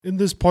In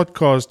this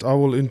podcast, I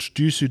will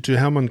introduce you to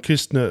Herman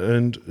Kistner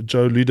and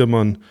Joe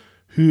Liederman,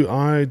 who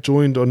I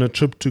joined on a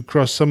trip to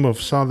cross some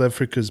of South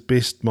Africa's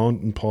best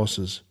mountain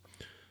passes.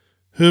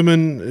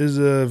 Herman is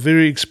a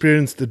very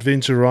experienced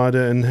adventure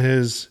rider and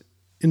has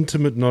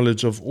intimate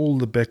knowledge of all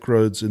the back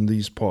roads in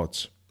these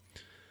parts.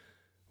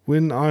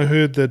 When I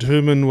heard that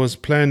Herman was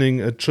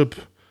planning a trip,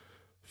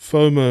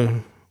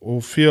 FOMO,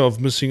 or fear of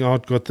missing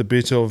out, got the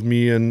better of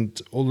me,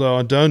 and although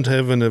I don't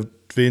have an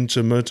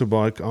adventure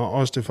motorbike, I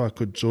asked if I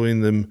could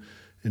join them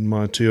in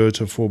my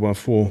Toyota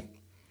 4x4.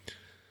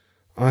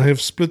 I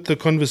have split the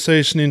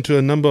conversation into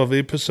a number of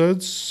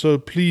episodes, so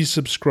please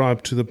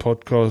subscribe to the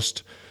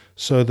podcast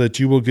so that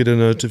you will get a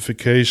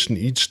notification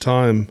each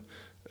time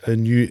a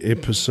new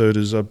episode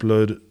is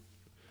uploaded.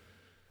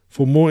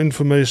 For more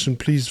information,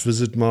 please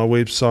visit my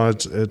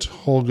website at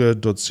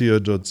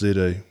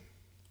holger.co.za.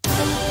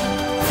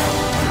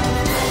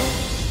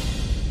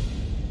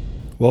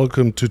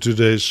 Welcome to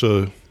today's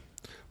show.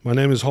 My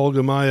name is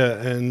Holger Meyer,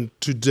 and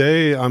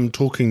today I'm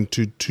talking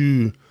to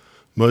two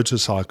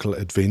motorcycle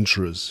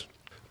adventurers.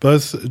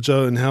 Both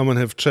Joe and Herman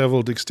have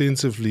traveled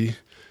extensively,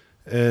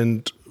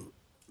 and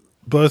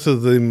both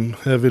of them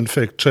have in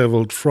fact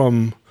traveled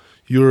from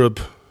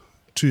Europe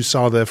to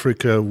South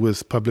Africa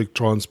with public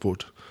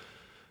transport.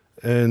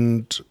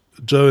 And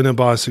Joe in a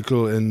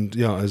bicycle, and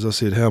as I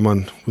said,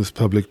 Herman with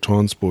public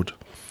transport.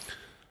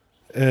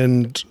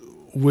 And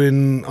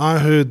when I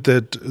heard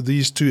that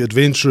these two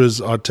adventurers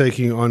are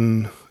taking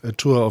on a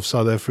tour of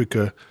South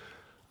Africa,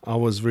 I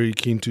was very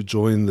keen to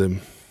join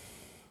them.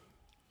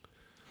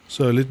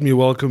 So let me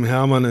welcome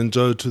Herman and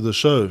Joe to the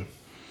show.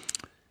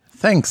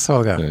 Thanks,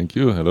 Holger. Thank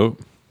you. Hello.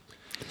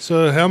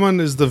 So Herman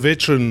is the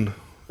veteran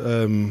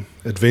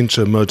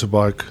adventure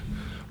motorbike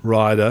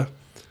rider.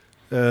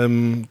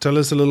 Tell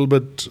us a little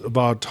bit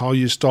about how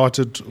you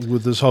started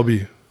with this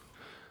hobby.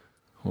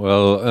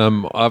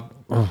 Well,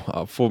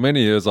 for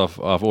many years I've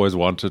always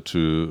wanted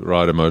to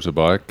ride a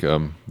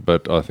motorbike,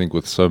 but I think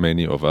with so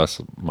many of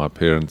us, my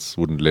parents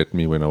wouldn't let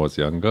me when I was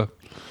younger.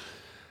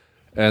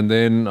 And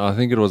then I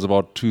think it was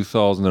about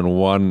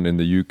 2001 in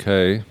the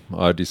UK,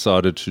 I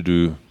decided to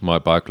do my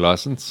bike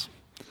license.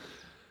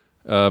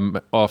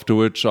 After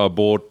which I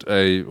bought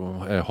a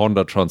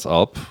Honda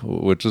Transalp,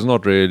 which is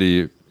not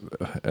really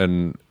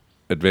an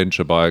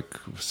adventure bike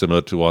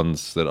similar to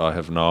ones that I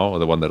have now, or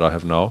the one that I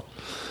have now.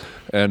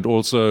 And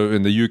also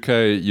in the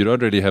UK, you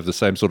don't really have the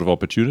same sort of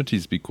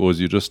opportunities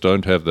because you just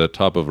don't have the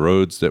type of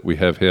roads that we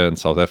have here in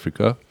South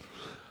Africa.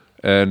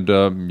 And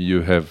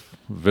you have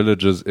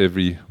villages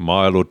every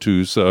mile or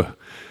two, so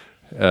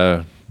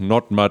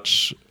not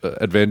much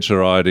adventure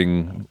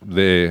riding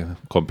there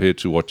compared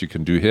to what you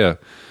can do here.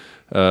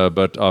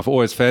 But I've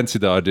always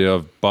fancied the idea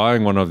of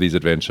buying one of these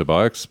adventure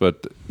bikes.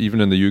 But even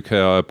in the UK,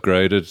 I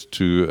upgraded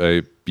to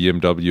a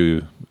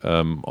BMW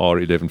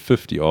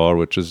R1150R,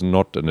 which is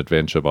not an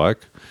adventure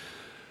bike.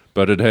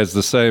 But it has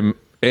the same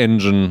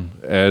engine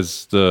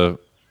as the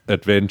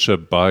adventure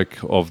bike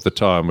of the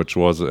time, which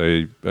was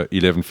a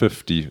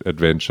 1150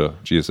 Adventure,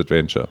 GS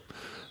Adventure.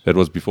 That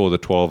was before the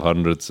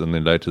 1200s, and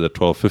then later the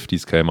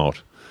 1250s came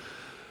out.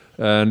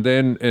 And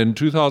then in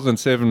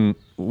 2007,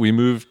 we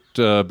moved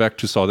back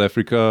to South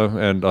Africa,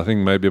 and I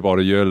think maybe about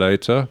a year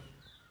later,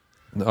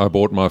 I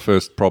bought my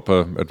first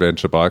proper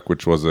adventure bike,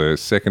 which was a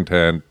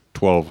second-hand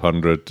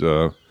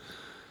 1200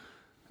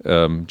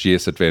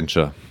 GS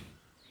Adventure.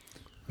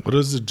 What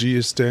does the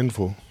GS stand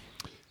for?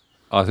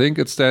 I think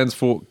it stands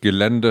for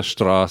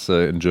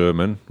Geländestraße in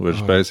German,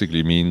 which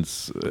basically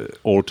means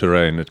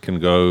all-terrain. It can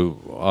go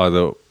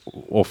either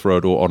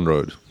off-road or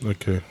on-road.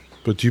 Okay,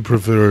 but you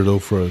prefer it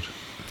off-road?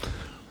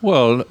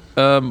 Well,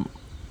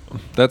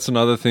 that's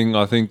another thing.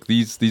 I think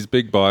these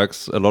big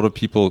bikes, a lot of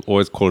people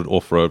always call it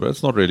off-road, but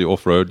it's not really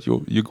off-road.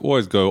 You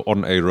always go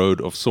on a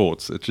road of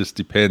sorts. It just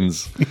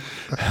depends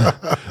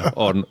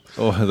on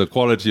the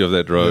quality of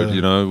that road. Yeah.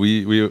 You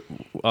know,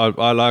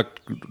 I like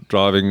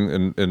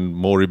driving in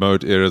more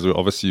remote areas where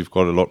obviously you've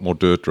got a lot more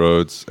dirt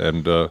roads,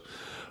 and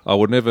I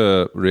would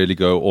never really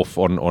go off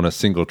on a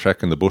single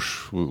track in the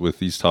bush with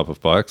these type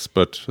of bikes,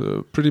 but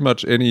pretty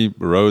much any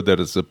road that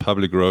is a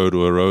public road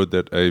or a road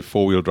that a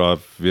four-wheel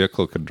drive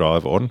vehicle can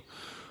drive on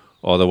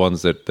are the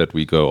ones that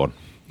we go on.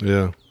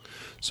 Yeah.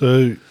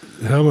 So,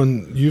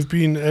 Herman, you've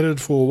been at it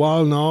for a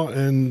while now,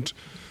 and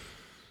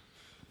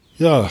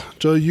Joe,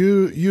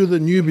 you're the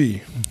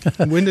newbie.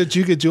 When did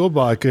you get your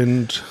bike,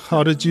 and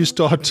how did you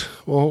start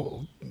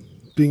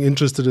being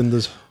interested in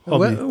this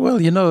hobby?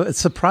 Well,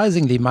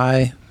 surprisingly,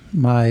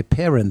 my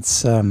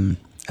parents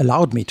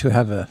allowed me to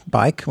have a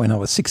bike when I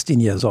was 16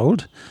 years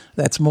old.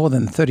 That's more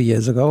than 30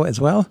 years ago as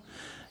well.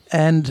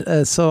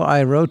 And so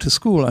I rode to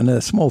school on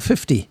a small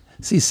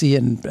 50cc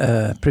in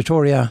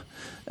Pretoria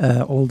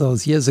all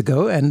those years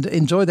ago and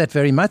enjoyed that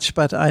very much.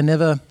 But I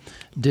never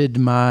did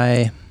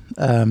my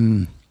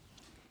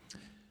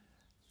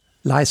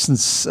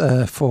license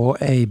for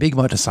a big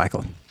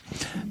motorcycle.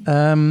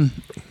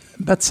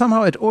 But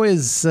somehow it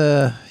always,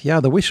 the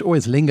wish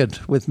always lingered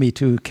with me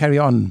to carry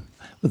on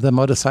with the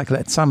motorcycle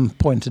at some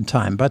point in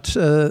time. But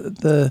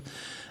the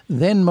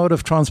then mode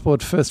of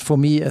transport first for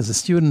me as a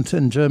student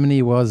in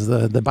Germany was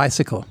the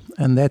bicycle.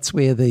 And that's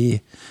where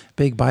the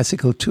big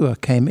bicycle tour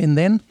came in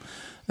then,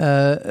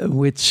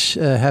 which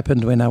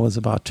happened when I was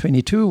about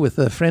 22 with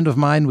a friend of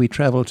mine. We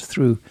traveled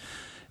through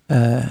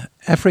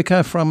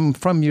Africa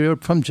from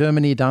Europe, from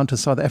Germany down to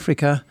South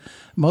Africa,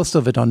 most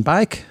of it on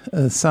bike.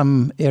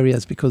 Some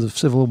areas, because of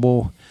civil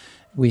war,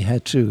 we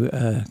had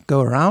to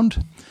go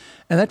around.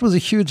 And that was a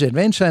huge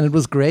adventure, and it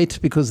was great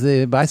because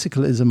the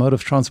bicycle is a mode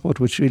of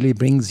transport which really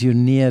brings you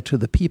near to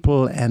the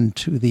people and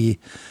to the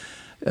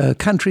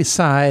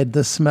countryside,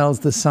 the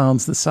smells, the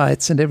sounds, the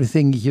sights, and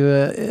everything.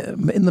 You're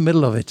in the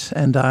middle of it,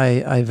 and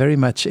I very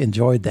much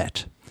enjoyed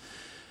that.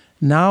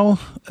 Now,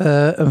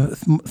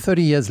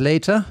 30 years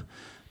later,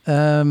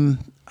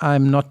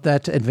 I'm not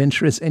that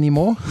adventurous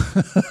anymore,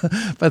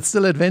 but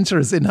still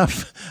adventurous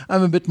enough.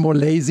 I'm a bit more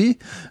lazy.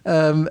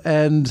 This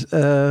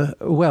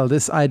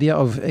idea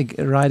of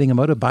riding a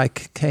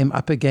motorbike came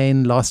up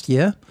again last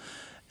year.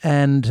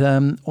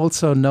 And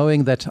also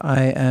knowing that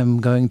I am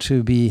going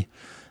to be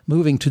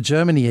moving to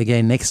Germany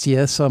again next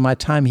year, so my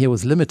time here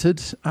was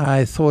limited,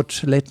 I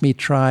thought, let me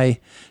try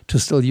to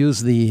still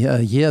use the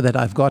year that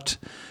I've got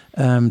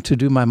to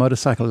do my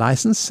motorcycle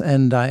license.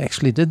 And I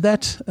actually did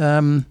that.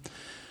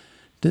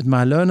 Did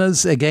my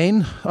learners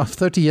again,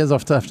 30 years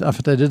after I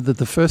did it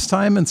the first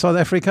time in South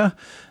Africa,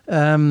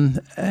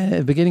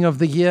 beginning of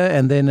the year.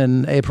 And then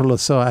in April or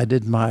so, I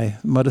did my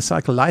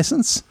motorcycle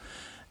license.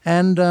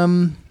 And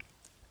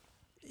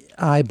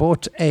I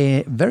bought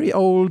a very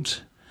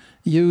old,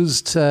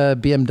 used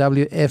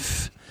BMW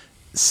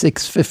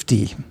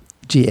F650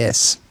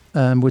 GS,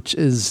 which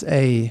is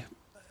a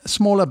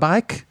smaller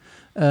bike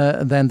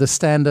than the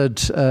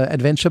standard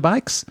adventure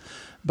bikes.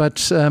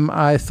 But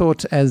I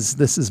thought, as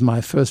this is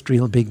my first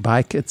real big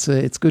bike, it's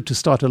good to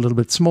start a little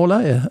bit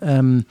smaller,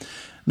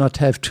 not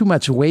have too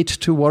much weight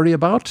to worry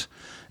about.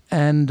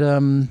 And,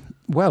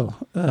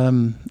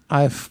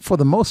 I've, for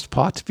the most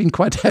part, been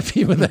quite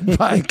happy with that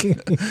bike.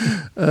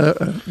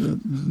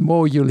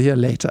 More you'll hear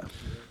later.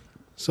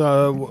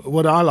 So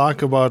what I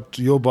like about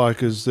your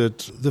bike is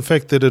that the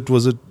fact that it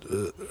was a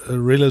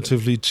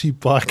relatively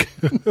cheap bike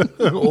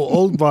or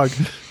old bike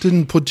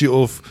didn't put you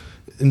off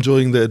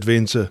enjoying the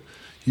adventure.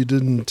 You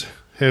didn't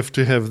have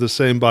to have the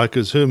same bike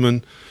as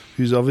Herman,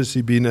 who's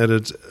obviously been at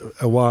it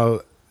a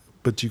while,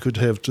 but you could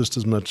have just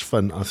as much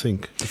fun, I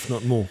think, if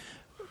not more.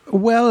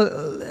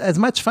 Well, as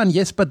much fun,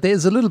 yes, but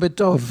there's a little bit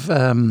of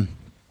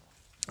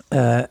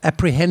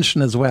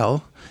apprehension as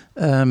well,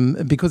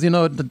 because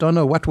don't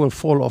know what will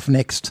fall off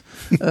next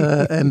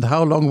and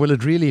how long will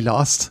it really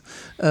last.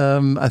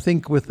 I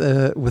think with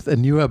a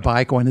newer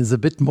bike, one is a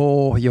bit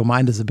more, your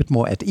mind is a bit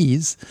more at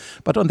ease.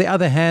 But on the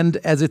other hand,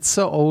 as it's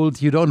so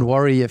old, you don't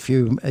worry if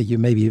you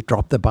maybe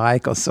drop the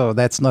bike or so.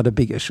 That's not a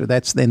big issue.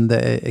 That's then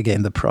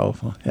the pro.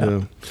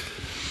 Yeah.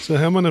 So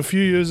Herman, a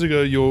few years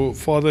ago, your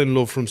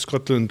father-in-law from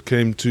Scotland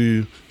came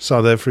to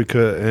South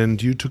Africa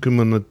and you took him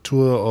on a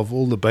tour of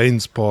all the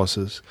Baines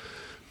passes.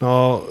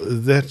 Now,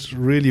 that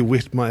really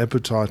whet my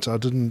appetite. I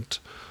couldn't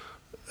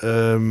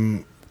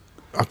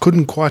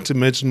quite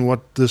imagine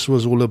what this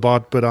was all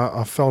about, but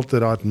I felt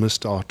that I'd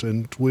missed out.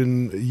 And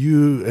when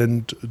you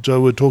and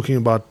Joe were talking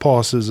about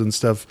passes and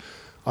stuff,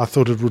 I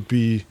thought it would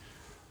be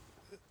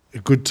a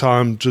good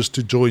time just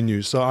to join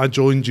you. So I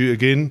joined you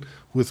again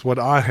with what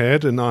I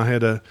had, and I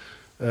had a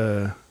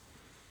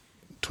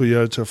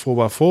Toyota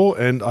 4x4,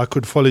 and I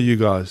could follow you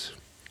guys.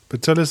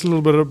 But tell us a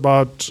little bit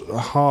about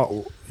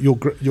how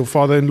your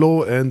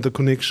father-in-law and the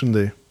connection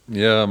there.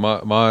 Yeah,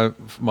 my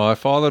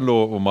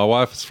father-in-law, or my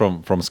wife is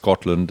from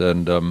Scotland,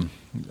 and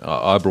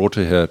I brought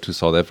her here to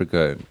South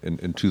Africa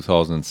in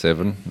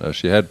 2007.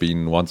 She had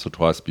been once or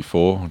twice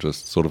before,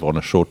 just sort of on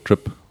a short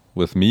trip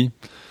with me.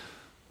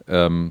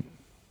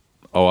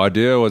 Our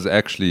idea was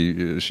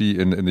actually, she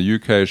in the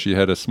UK, she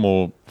had a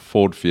small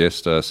Ford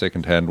Fiesta, a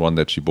second-hand one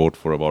that she bought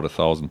for about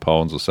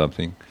 £1,000 or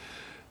something.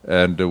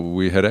 And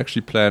we had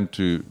actually planned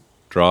to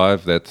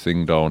drive that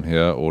thing down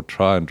here, or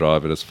try and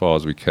drive it as far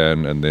as we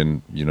can, and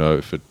then,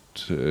 if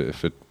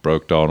it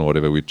broke down or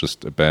whatever, we'd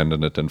just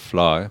abandon it and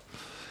fly.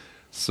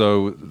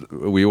 So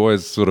we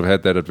always sort of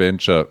had that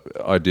adventure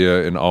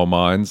idea in our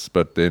minds,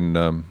 but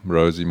then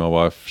Rosie, my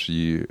wife,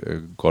 she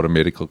got a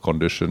medical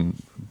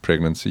condition,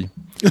 pregnancy,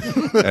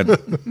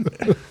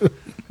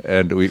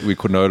 and we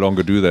could no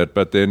longer do that.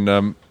 But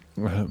then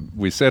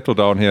we settled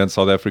down here in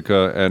South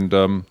Africa,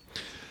 and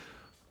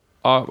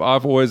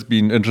I've always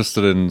been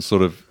interested in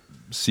sort of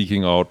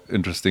seeking out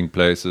interesting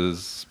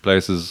places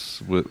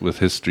with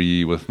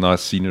history, with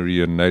nice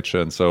scenery and nature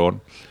and so on.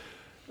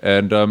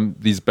 And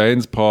these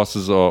Baines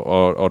passes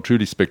are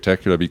truly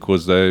spectacular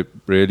because they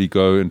really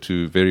go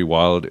into very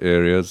wild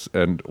areas.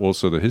 And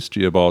also the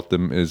history about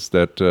them is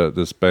that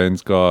this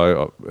Baines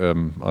guy,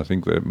 I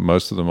think that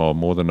most of them are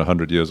more than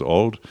 100 years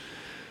old.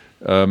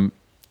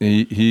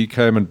 He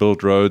came and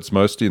built roads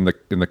mostly in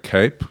the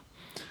Cape.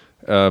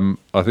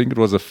 I think it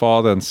was a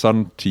father and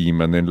son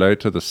team, and then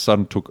later the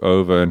son took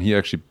over and he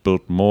actually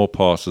built more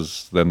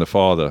passes than the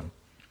father.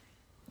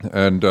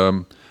 And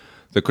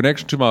the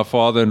connection to my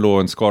father-in-law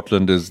in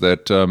Scotland is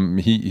that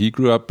he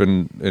grew up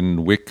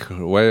in Wick,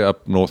 way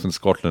up north in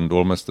Scotland,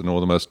 almost the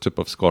northernmost tip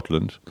of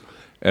Scotland.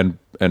 And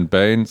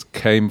Baines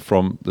came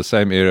from the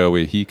same area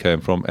where he came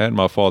from, and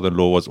my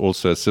father-in-law was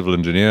also a civil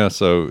engineer,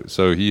 so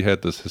he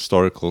had this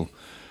historical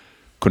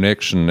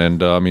connection.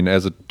 And I mean,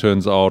 as it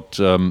turns out,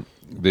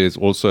 there's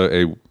also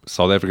a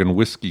South African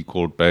whiskey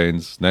called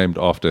Baines, named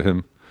after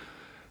him.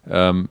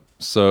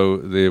 So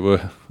there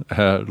were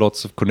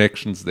lots of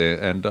connections there,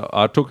 and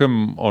I took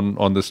him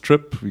on this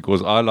trip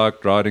because I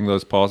liked riding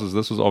those passes.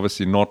 This was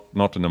obviously not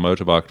in a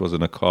motorbike; it was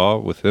in a car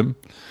with him.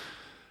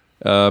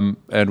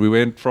 And we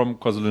went from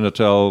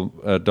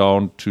KwaZulu-Natal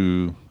down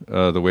to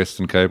the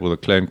Western Cape, or the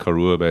Klein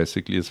Karoo,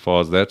 basically, as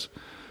far as that.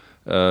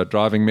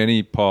 Driving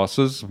many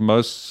passes.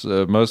 Most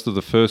of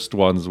the first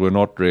ones were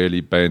not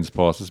really Baines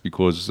passes,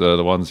 because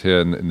the ones here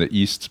in the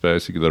east,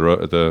 basically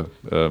the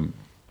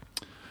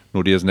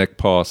Nordeers Neck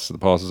Pass, the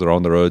passes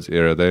around the roads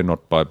area, they're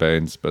not by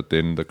Baines. But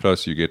then the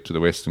closer you get to the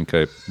Western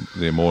Cape,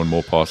 there are more and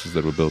more passes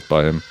that were built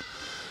by him.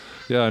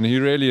 Yeah, and he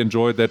really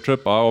enjoyed that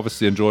trip. I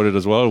obviously enjoyed it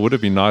as well. It would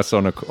have been nice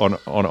on a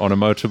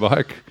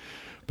motorbike,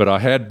 but I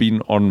had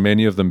been on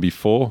many of them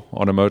before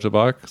on a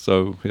motorbike.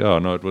 So yeah,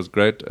 no, it was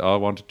great. I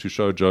wanted to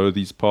show Joe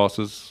these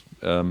passes,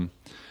 and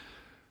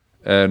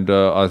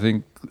I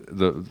think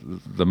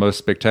the most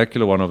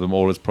spectacular one of them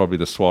all is probably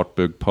the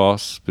Swartberg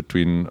Pass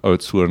between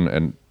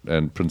Oudtshoorn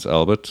and Prince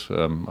Albert.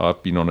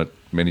 I've been on it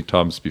many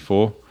times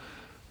before,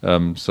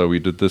 so we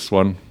did this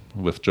one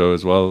with Joe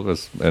as well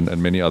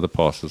and many other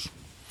passes.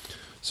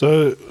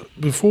 So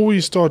before we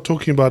start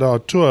talking about our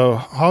tour,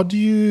 how do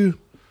you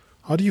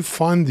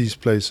find these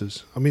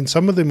places? I mean,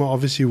 some of them are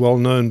obviously well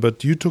known,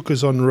 but you took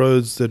us on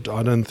roads that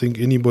I don't think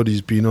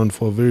anybody's been on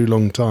for a very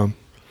long time.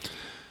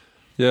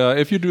 Yeah,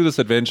 if you do this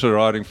adventure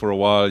riding for a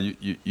while,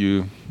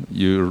 you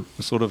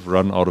sort of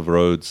run out of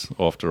roads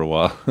after a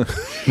while.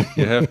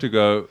 You have to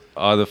go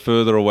either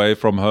further away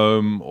from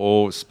home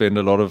or spend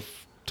a lot of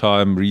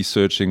time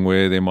researching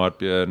where there might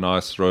be a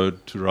nice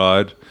road to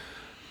ride.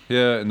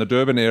 Here in the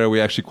Durban area,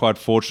 we're actually quite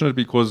fortunate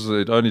because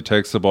it only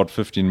takes about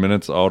 15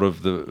 minutes out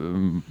of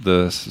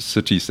the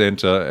city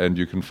centre, and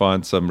you can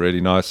find some really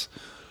nice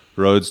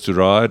roads to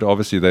ride.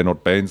 Obviously, they're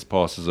not Baines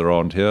passes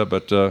around here,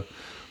 but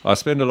I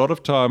spend a lot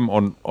of time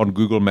on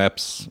Google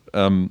Maps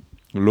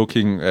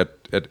looking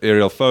at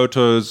aerial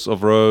photos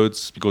of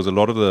roads, because a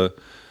lot of the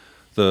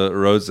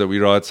roads that we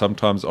ride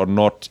sometimes are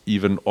not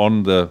even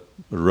on the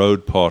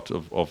road part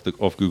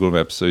of Google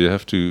Maps, so you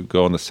have to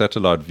go on the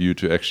satellite view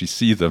to actually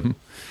see them.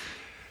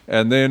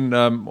 And then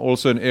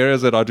also in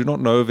areas that I do not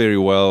know very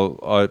well,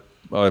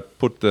 I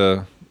put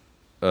the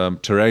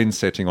terrain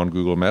setting on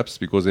Google Maps,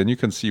 because then you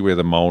can see where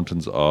the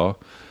mountains are.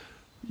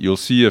 You'll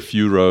see a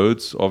few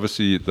roads.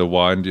 Obviously, the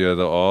windier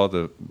they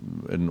are,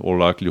 in all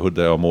likelihood,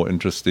 they are more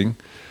interesting.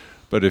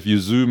 But if you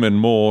zoom in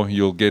more,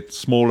 you'll get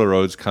smaller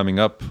roads coming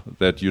up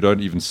that you don't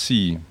even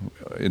see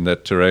in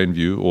that terrain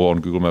view or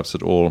on Google Maps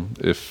at all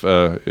if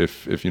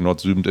you're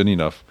not zoomed in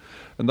enough.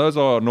 And those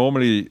are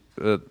normally,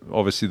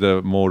 obviously,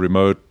 the more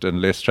remote and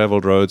less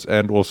traveled roads,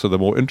 and also the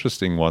more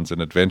interesting ones and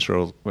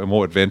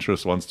more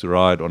adventurous ones to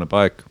ride on a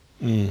bike.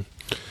 Mm.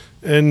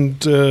 And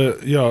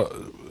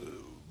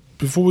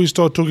before we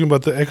start talking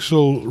about the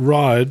actual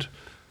ride,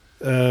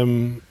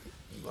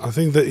 I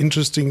think the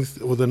interesting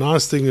or the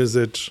nice thing is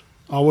that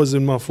I was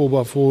in my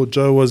 4x4,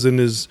 Joe was in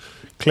his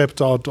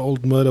clapped out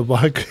old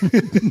motorbike.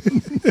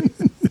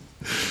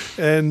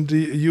 And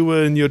you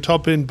were in your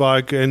top-end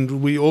bike,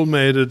 and we all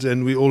made it,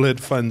 and we all had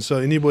fun. So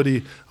I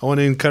want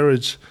to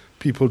encourage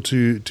people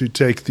to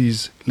take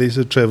these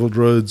lesser-traveled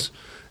roads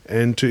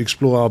and to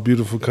explore our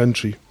beautiful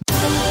country.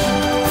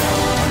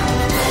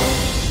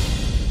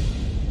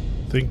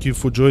 Thank you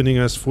for joining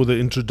us for the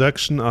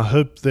introduction. I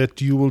hope that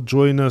you will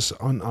join us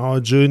on our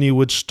journey,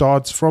 which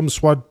starts from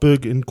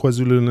Swartberg in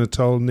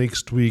KwaZulu-Natal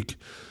next week.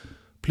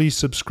 Please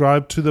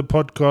subscribe to the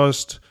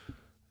podcast.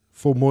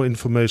 For more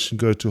information,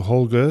 go to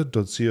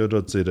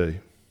holger.co.za.